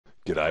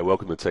G'day,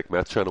 welcome to the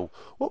TechMath channel.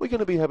 What we're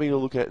going to be having a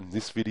look at in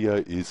this video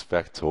is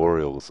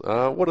factorials.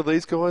 What are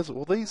these guys?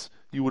 Well, these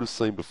you would have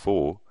seen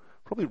before,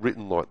 probably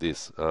written like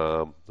this,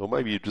 or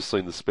maybe you've just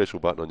seen the special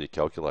button on your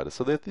calculator.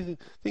 So they're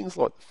things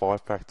like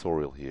 5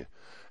 factorial here.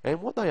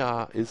 And what they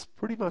are is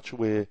pretty much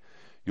where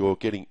you're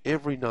getting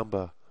every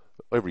number,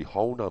 every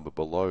whole number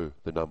below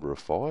the number of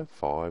 5,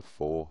 5,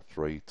 4,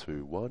 3,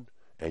 2, 1,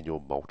 and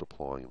you're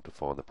multiplying them to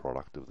find the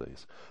product of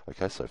these.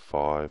 Okay, so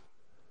 5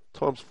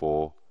 times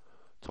 4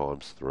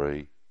 times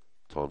 3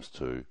 times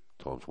 2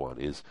 times 1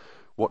 is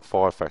what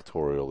 5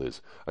 factorial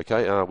is,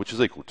 okay, which is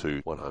equal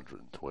to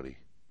 120.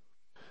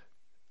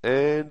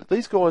 And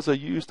these guys are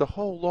used a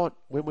whole lot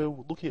when we're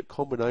looking at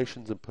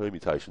combinations and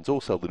permutations,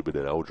 also a little bit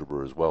in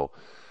algebra as well.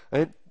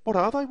 And what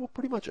are they? Well,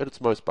 pretty much at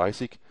its most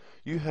basic,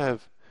 you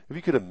have, if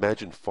you could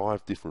imagine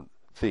 5 different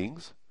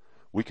things,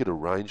 we could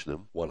arrange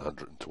them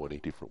 120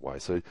 different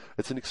ways. So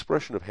it's an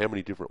expression of how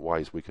many different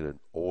ways we can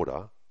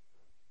order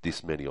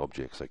this many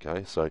objects,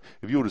 okay? So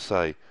if you were to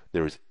say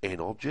there is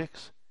n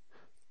objects,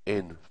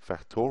 n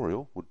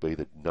factorial would be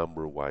the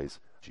number of ways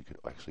you could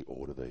actually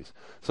order these.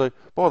 So,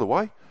 by the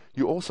way,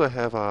 you also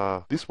have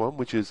this one,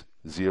 which is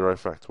 0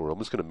 factorial. I'm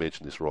just going to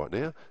mention this right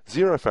now.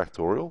 0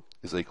 factorial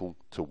is equal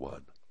to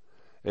 1.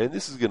 And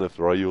this is going to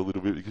throw you a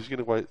little bit because you're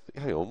going to wait,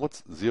 hang on,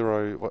 what's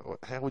 0?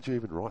 How would you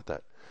even write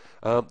that?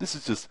 This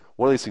is just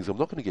one of these things I'm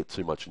not going to get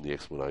too much in the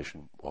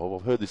explanation of.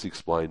 I've heard this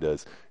explained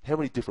as how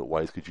many different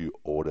ways could you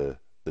order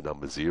the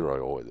number 0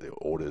 or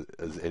order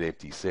as an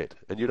empty set,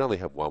 and you'd only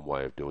have one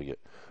way of doing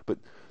it. But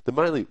the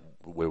mainly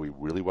where we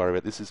really worry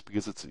about this is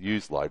because it's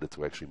used later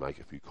to actually make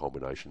a few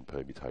combination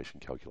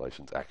permutation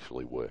calculations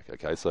actually work.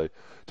 Okay, so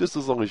just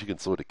as long as you can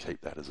sort of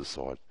keep that as a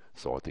side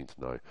thing to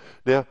know.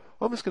 Now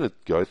I'm just going to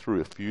go through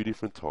a few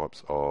different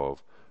types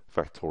of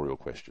factorial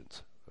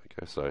questions.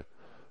 Okay, so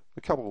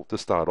a couple to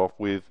start off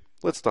with.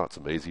 Let's start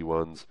some easy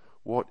ones.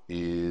 What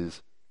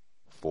is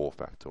 4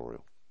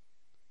 factorial?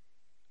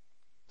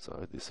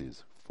 So this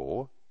is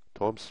 4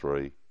 times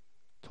 3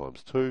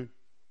 times 2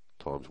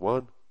 times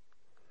 1,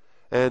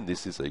 and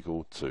this is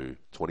equal to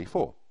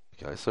 24.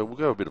 Okay, so we'll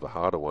go a bit of a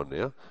harder one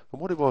now. And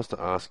what if I was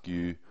to ask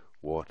you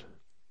what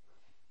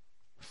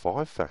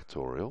 5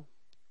 factorial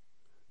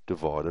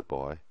divided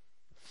by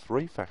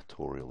 3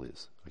 factorial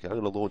is? Okay, I'm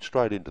going to launch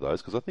straight into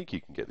those because I think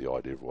you can get the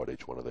idea of what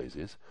each one of these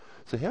is.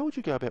 So how would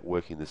you go about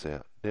working this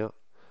out? Now,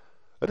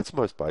 at its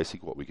most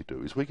basic, what we could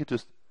do is we could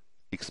just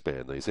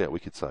expand these out. We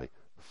could say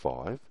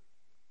 5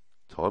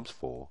 times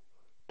 4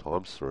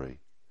 times 3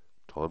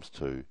 times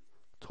 2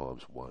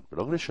 times 1. But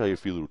I'm going to show you a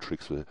few little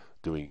tricks for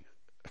doing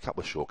a couple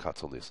of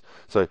shortcuts on this.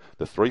 So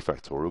the 3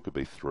 factorial could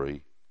be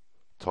 3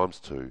 times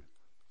 2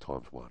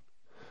 times 1.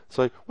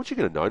 So what you're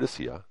going to notice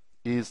here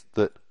is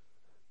that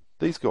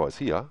these guys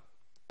here,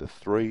 the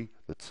 3,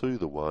 the 2,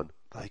 the 1,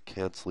 they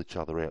cancel each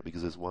other out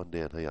because there's 1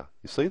 down here.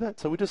 You see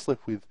that? So we're just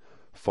left with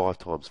 5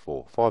 times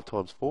 4. 5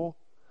 times 4,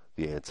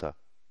 the answer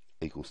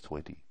equals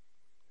 20.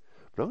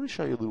 But I'm going to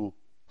show you a little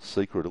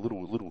secret, a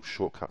little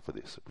shortcut for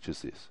this, which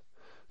is this.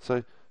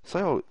 So say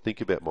I think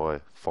about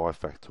my 5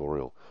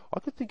 factorial. I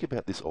could think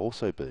about this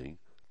also being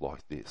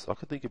like this. I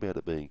could think about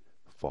it being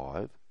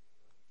 5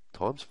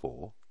 times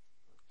 4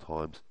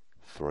 times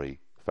 3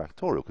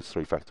 factorial, because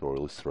 3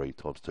 factorial is 3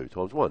 times 2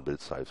 times 1, but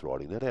it saves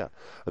writing that out.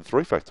 And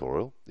 3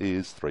 factorial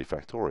is 3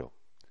 factorial.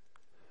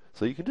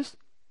 So you can just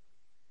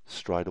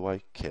straight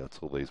away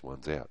cancel these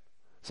ones out.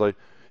 So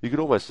you could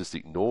almost just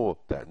ignore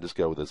that and just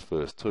go with those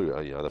first two,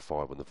 the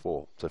 5 and the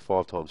 4. So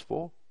 5 times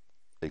 4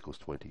 equals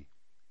 20.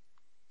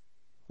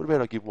 What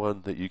about I give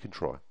one that you can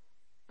try?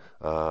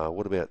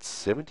 What about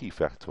 70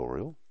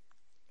 factorial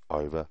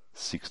over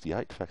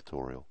 68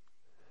 factorial?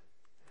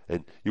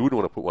 And you wouldn't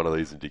want to put one of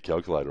these into your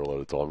calculator a lot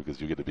of the time because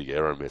you'll get a big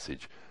error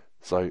message.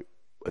 So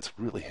it's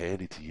really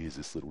handy to use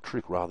this little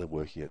trick rather than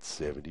working at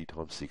 70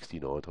 times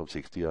 69 times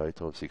 68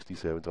 times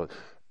 67 times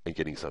and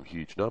getting some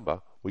huge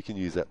number. We can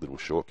use that little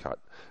shortcut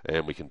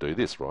and we can do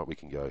this, right? We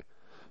can go,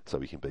 so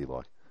we can be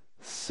like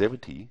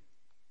 70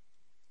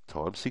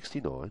 times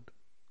 69,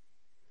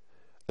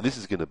 and this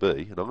is going to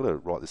be, and I'm going to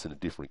write this in a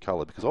different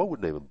colour because I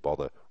wouldn't even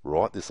bother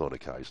write this on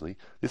occasionally.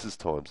 This is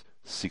times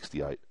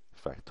 68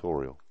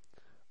 factorial,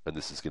 and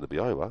this is going to be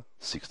over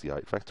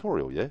 68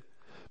 factorial, yeah?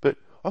 But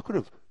I could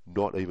have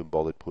not even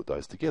bothered put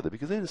those together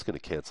because they're just going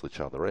to cancel each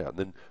other out and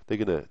then they're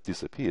going to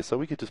disappear. So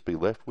we could just be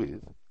left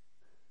with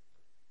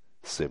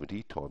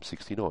 70 times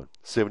 69.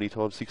 70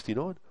 times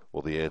 69?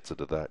 Well, the answer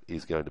to that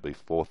is going to be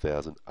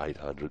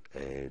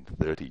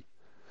 4,830.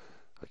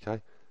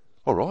 Okay?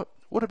 All right.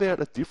 What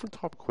about a different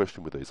type of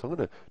question with these? I'm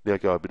going to now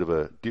go a bit of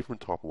a different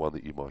type of one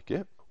that you might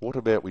get. What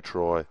about we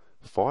try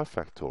 5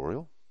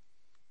 factorial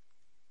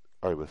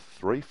over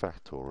 3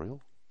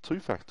 factorial,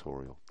 2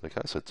 factorial.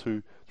 Okay, so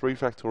 3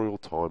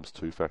 factorial times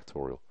 2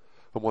 factorial.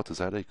 And what does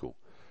that equal?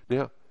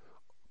 Now,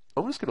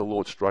 I'm just going to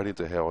launch straight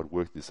into how I'd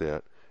work this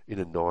out in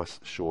a nice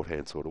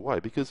shorthand sort of way,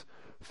 because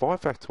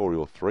 5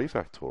 factorial, 3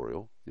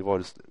 factorial, if I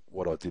just,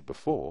 what I did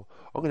before,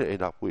 I'm going to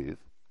end up with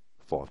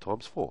 5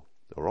 times 4.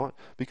 all right?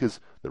 Because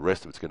the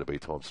rest of it's going to be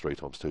times 3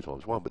 times 2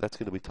 times 1, but that's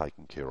going to be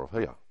taken care of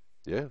here.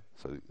 Yeah?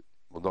 So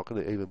I'm not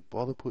going to even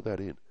bother put that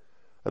in.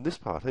 And this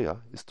part here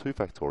is 2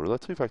 factorial.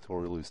 That 2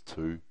 factorial is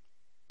 2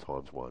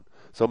 times 1.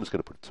 So I'm just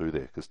going to put a 2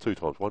 there, because 2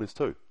 times 1 is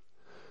 2.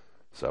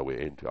 So we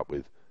end up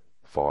with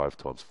 5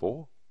 times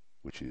 4,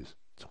 which is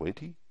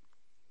 20.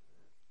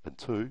 And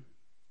 2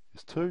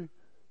 is 2.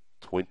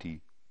 20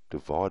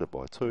 divided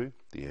by 2,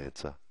 the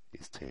answer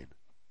is 10.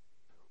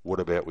 What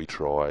about we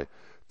try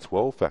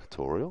 12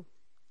 factorial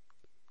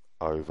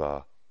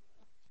over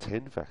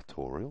 10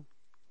 factorial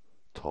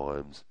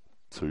times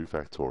 2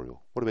 factorial?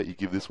 What about you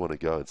give this one a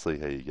go and see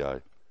how you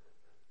go?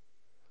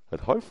 And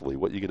hopefully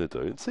what you're going to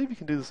do, and see if you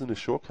can do this in a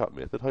shortcut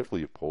method,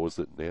 hopefully you've paused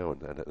it now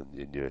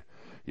and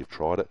you've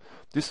tried it.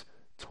 This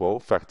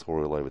 12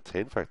 factorial over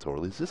 10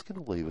 factorial is just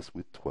going to leave us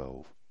with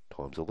 12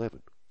 times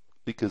 11.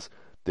 Because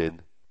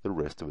then the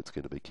rest of it's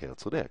going to be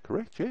cancelled out,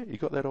 correct? Yeah, you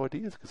got that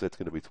idea? Because that's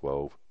going to be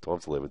 12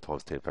 times 11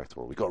 times 10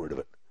 factorial. We got rid of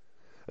it.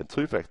 And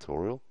 2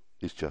 factorial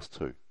is just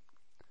 2.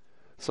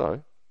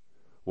 So,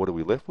 what are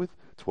we left with?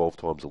 12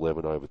 times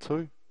 11 over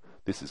 2.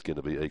 This is going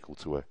to be equal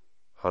to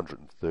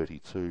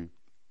 132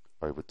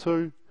 over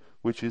 2,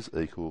 which is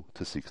equal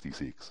to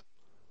 66.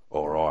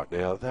 Alright,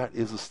 now that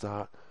is the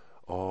start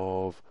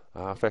of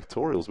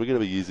factorials. We're going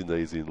to be using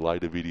these in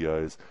later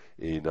videos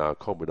in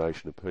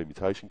combination and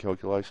permutation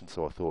calculations,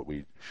 so I thought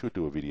we should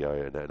do a video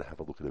and have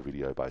a look at a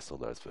video based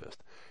on those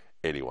first.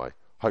 Anyway,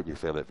 hope you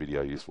found that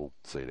video useful.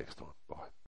 See you next time. Bye.